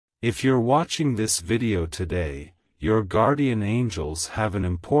If you're watching this video today, your guardian angels have an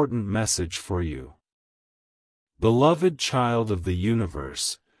important message for you. Beloved child of the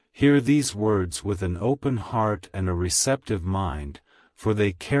universe, hear these words with an open heart and a receptive mind, for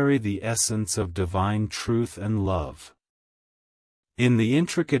they carry the essence of divine truth and love. In the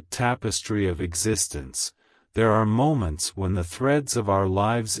intricate tapestry of existence, there are moments when the threads of our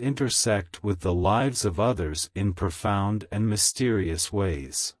lives intersect with the lives of others in profound and mysterious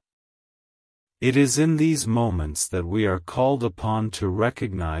ways. It is in these moments that we are called upon to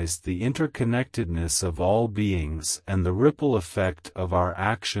recognize the interconnectedness of all beings and the ripple effect of our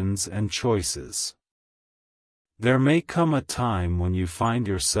actions and choices. There may come a time when you find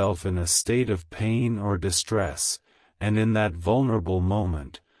yourself in a state of pain or distress, and in that vulnerable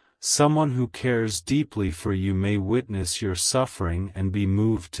moment, someone who cares deeply for you may witness your suffering and be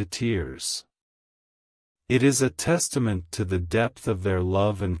moved to tears. It is a testament to the depth of their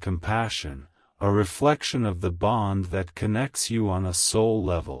love and compassion, a reflection of the bond that connects you on a soul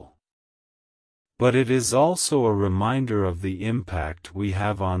level. But it is also a reminder of the impact we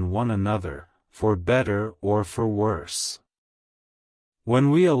have on one another, for better or for worse.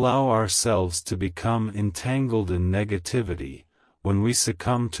 When we allow ourselves to become entangled in negativity, when we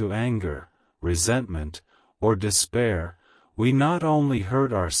succumb to anger, resentment, or despair, we not only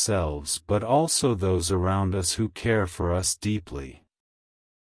hurt ourselves but also those around us who care for us deeply.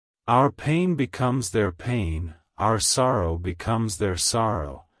 Our pain becomes their pain, our sorrow becomes their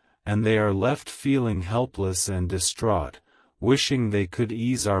sorrow, and they are left feeling helpless and distraught, wishing they could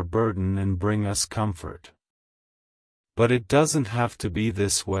ease our burden and bring us comfort. But it doesn't have to be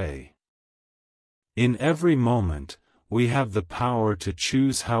this way. In every moment, we have the power to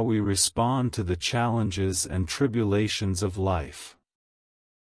choose how we respond to the challenges and tribulations of life.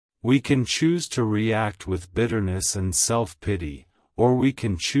 We can choose to react with bitterness and self-pity, or we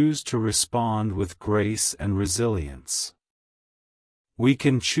can choose to respond with grace and resilience. We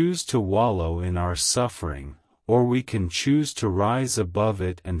can choose to wallow in our suffering, or we can choose to rise above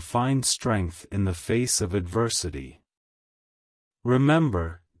it and find strength in the face of adversity.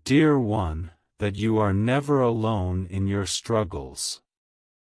 Remember, dear one, that you are never alone in your struggles.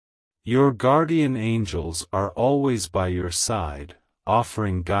 Your guardian angels are always by your side,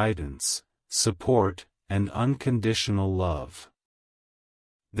 offering guidance, support, and unconditional love.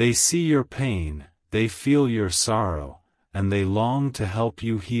 They see your pain, they feel your sorrow, and they long to help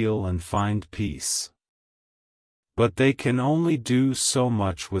you heal and find peace. But they can only do so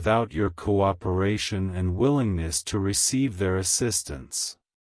much without your cooperation and willingness to receive their assistance.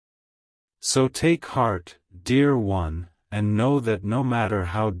 So take heart, dear one, and know that no matter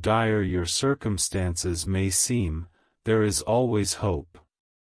how dire your circumstances may seem, there is always hope.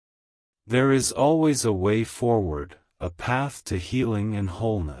 There is always a way forward, a path to healing and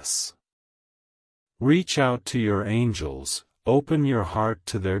wholeness. Reach out to your angels, open your heart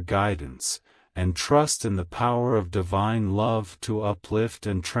to their guidance, and trust in the power of divine love to uplift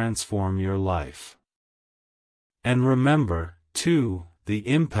and transform your life. And remember, too, the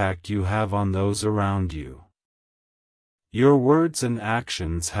impact you have on those around you. Your words and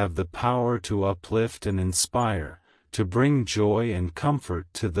actions have the power to uplift and inspire, to bring joy and comfort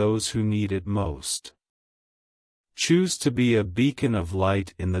to those who need it most. Choose to be a beacon of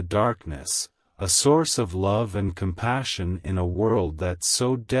light in the darkness, a source of love and compassion in a world that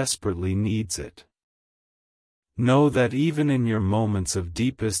so desperately needs it. Know that even in your moments of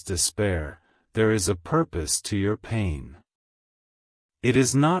deepest despair, there is a purpose to your pain. It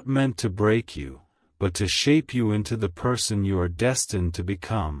is not meant to break you, but to shape you into the person you are destined to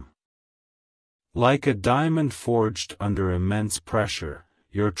become. Like a diamond forged under immense pressure,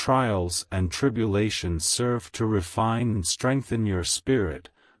 your trials and tribulations serve to refine and strengthen your spirit,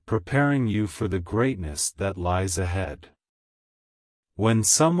 preparing you for the greatness that lies ahead. When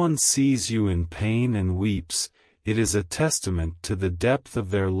someone sees you in pain and weeps, it is a testament to the depth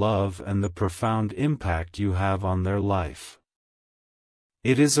of their love and the profound impact you have on their life.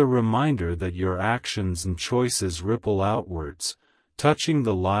 It is a reminder that your actions and choices ripple outwards, touching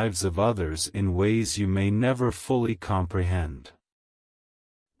the lives of others in ways you may never fully comprehend.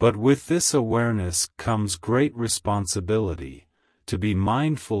 But with this awareness comes great responsibility, to be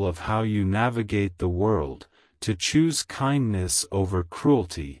mindful of how you navigate the world, to choose kindness over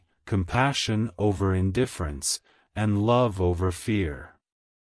cruelty, compassion over indifference, and love over fear.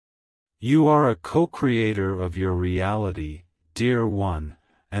 You are a co-creator of your reality, dear one,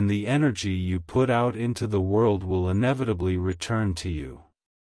 and the energy you put out into the world will inevitably return to you.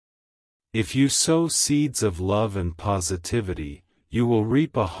 If you sow seeds of love and positivity, you will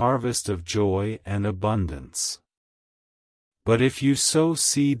reap a harvest of joy and abundance. But if you sow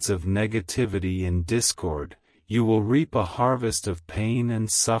seeds of negativity and discord, you will reap a harvest of pain and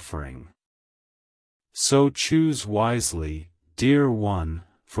suffering. So choose wisely, dear one,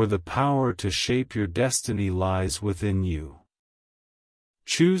 for the power to shape your destiny lies within you.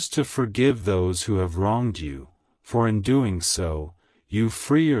 Choose to forgive those who have wronged you, for in doing so, you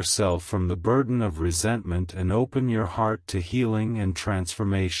free yourself from the burden of resentment and open your heart to healing and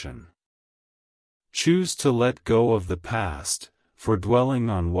transformation. Choose to let go of the past, for dwelling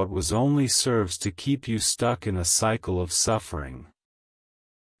on what was only serves to keep you stuck in a cycle of suffering.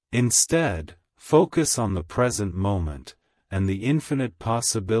 Instead, focus on the present moment, and the infinite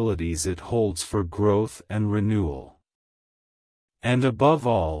possibilities it holds for growth and renewal. And above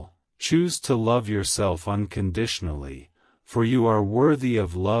all, choose to love yourself unconditionally, for you are worthy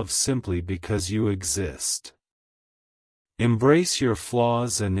of love simply because you exist. Embrace your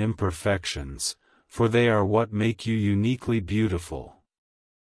flaws and imperfections, for they are what make you uniquely beautiful.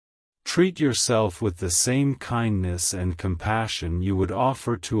 Treat yourself with the same kindness and compassion you would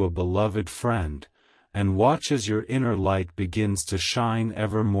offer to a beloved friend, and watch as your inner light begins to shine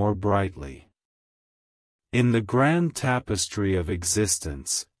ever more brightly. In the grand tapestry of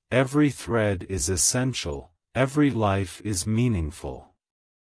existence, every thread is essential, every life is meaningful.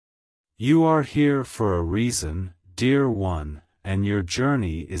 You are here for a reason, dear one, and your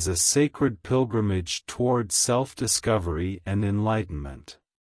journey is a sacred pilgrimage toward self-discovery and enlightenment.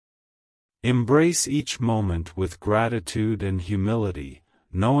 Embrace each moment with gratitude and humility,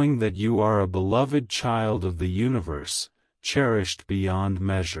 knowing that you are a beloved child of the universe, cherished beyond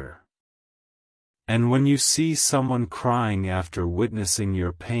measure. And when you see someone crying after witnessing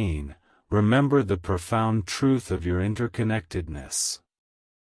your pain, remember the profound truth of your interconnectedness.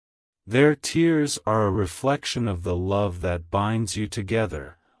 Their tears are a reflection of the love that binds you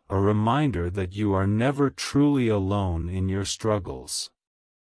together, a reminder that you are never truly alone in your struggles.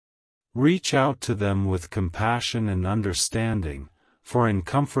 Reach out to them with compassion and understanding, for in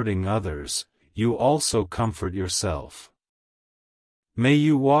comforting others, you also comfort yourself. May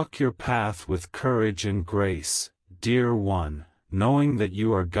you walk your path with courage and grace, dear one, knowing that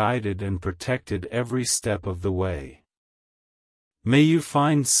you are guided and protected every step of the way. May you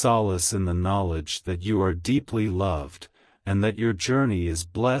find solace in the knowledge that you are deeply loved, and that your journey is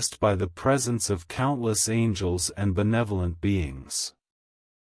blessed by the presence of countless angels and benevolent beings.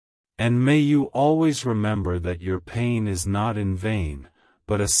 And may you always remember that your pain is not in vain,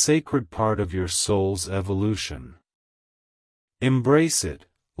 but a sacred part of your soul's evolution. Embrace it,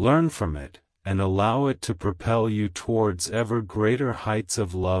 learn from it, and allow it to propel you towards ever greater heights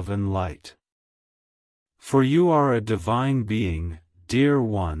of love and light. For you are a divine being, dear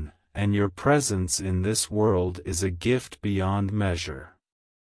one, and your presence in this world is a gift beyond measure.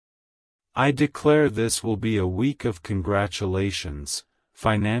 I declare this will be a week of congratulations,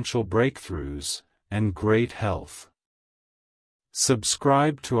 financial breakthroughs, and great health.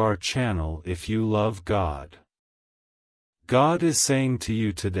 Subscribe to our channel if you love God. God is saying to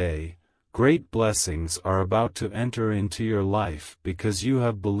you today, great blessings are about to enter into your life because you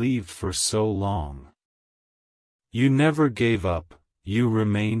have believed for so long. You never gave up, you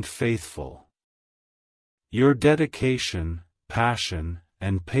remained faithful. Your dedication, passion,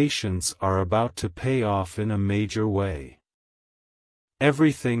 and patience are about to pay off in a major way.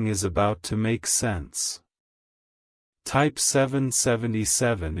 Everything is about to make sense. Type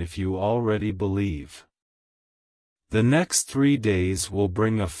 777 if you already believe. The next 3 days will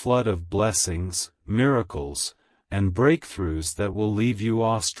bring a flood of blessings, miracles, and breakthroughs that will leave you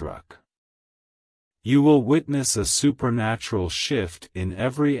awestruck. You will witness a supernatural shift in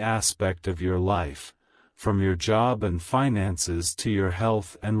every aspect of your life, from your job and finances to your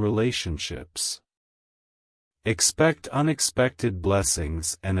health and relationships. Expect unexpected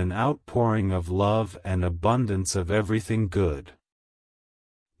blessings and an outpouring of love and abundance of everything good.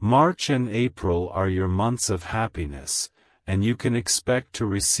 March and April are your months of happiness, and you can expect to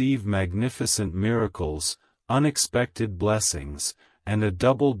receive magnificent miracles, unexpected blessings, and a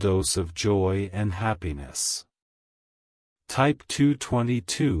double dose of joy and happiness. Type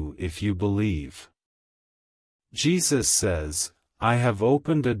 222 if you believe. Jesus says, I have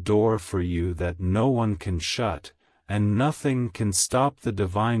opened a door for you that no one can shut, and nothing can stop the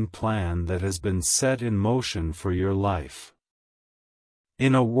divine plan that has been set in motion for your life.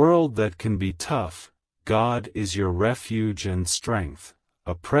 In a world that can be tough, God is your refuge and strength,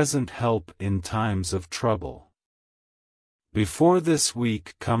 a present help in times of trouble. Before this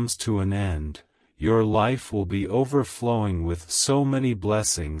week comes to an end, your life will be overflowing with so many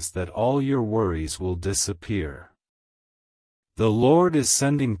blessings that all your worries will disappear. The Lord is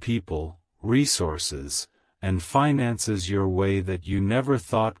sending people, resources, and finances your way that you never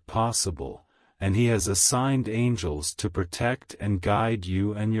thought possible, and He has assigned angels to protect and guide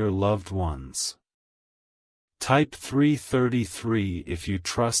you and your loved ones. Type 333 if you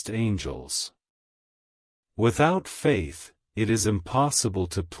trust angels. Without faith, it is impossible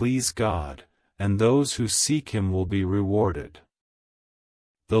to please God, and those who seek Him will be rewarded.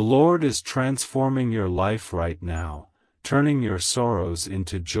 The Lord is transforming your life right now, turning your sorrows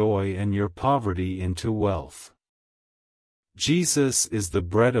into joy and your poverty into wealth. Jesus is the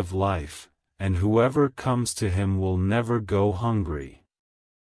bread of life, and whoever comes to Him will never go hungry.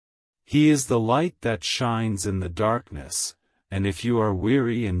 He is the light that shines in the darkness, and if you are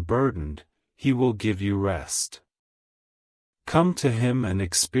weary and burdened, He will give you rest. Come to Him and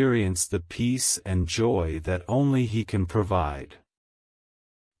experience the peace and joy that only He can provide.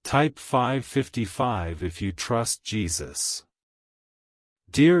 Type 555 if you trust Jesus.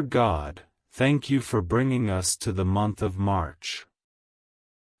 Dear God, thank you for bringing us to the month of March.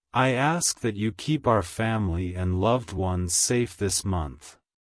 I ask that you keep our family and loved ones safe this month.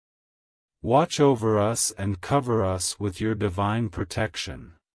 Watch over us and cover us with your divine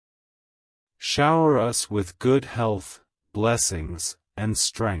protection. Shower us with good health, blessings, and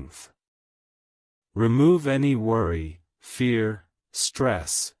strength. Remove any worry, fear,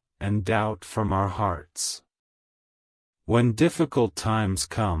 stress, and doubt from our hearts. When difficult times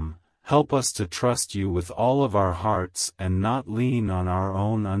come, help us to trust you with all of our hearts and not lean on our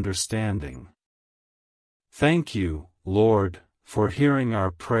own understanding. Thank you, Lord, for hearing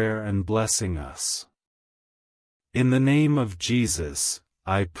our prayer and blessing us. In the name of Jesus,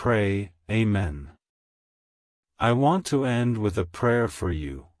 I pray, Amen. I want to end with a prayer for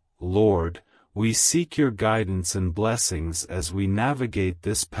you, Lord. We seek your guidance and blessings as we navigate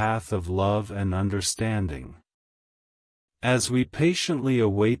this path of love and understanding. As we patiently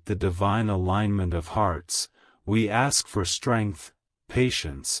await the divine alignment of hearts, we ask for strength,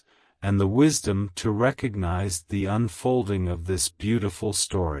 patience, and the wisdom to recognize the unfolding of this beautiful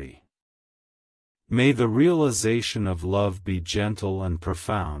story. May the realization of love be gentle and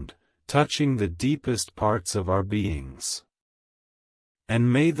profound, touching the deepest parts of our beings.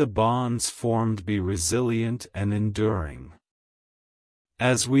 And may the bonds formed be resilient and enduring.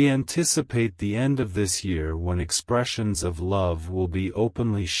 As we anticipate the end of this year when expressions of love will be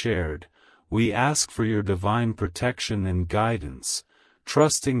openly shared, we ask for your divine protection and guidance,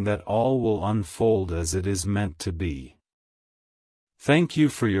 trusting that all will unfold as it is meant to be. Thank you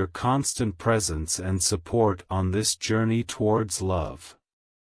for your constant presence and support on this journey towards love.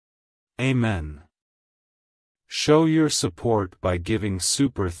 Amen. Show your support by giving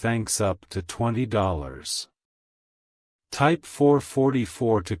super thanks up to $20. Type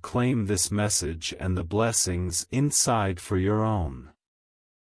 444 to claim this message and the blessings inside for your own.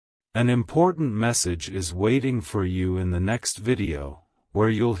 An important message is waiting for you in the next video, where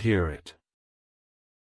you'll hear it.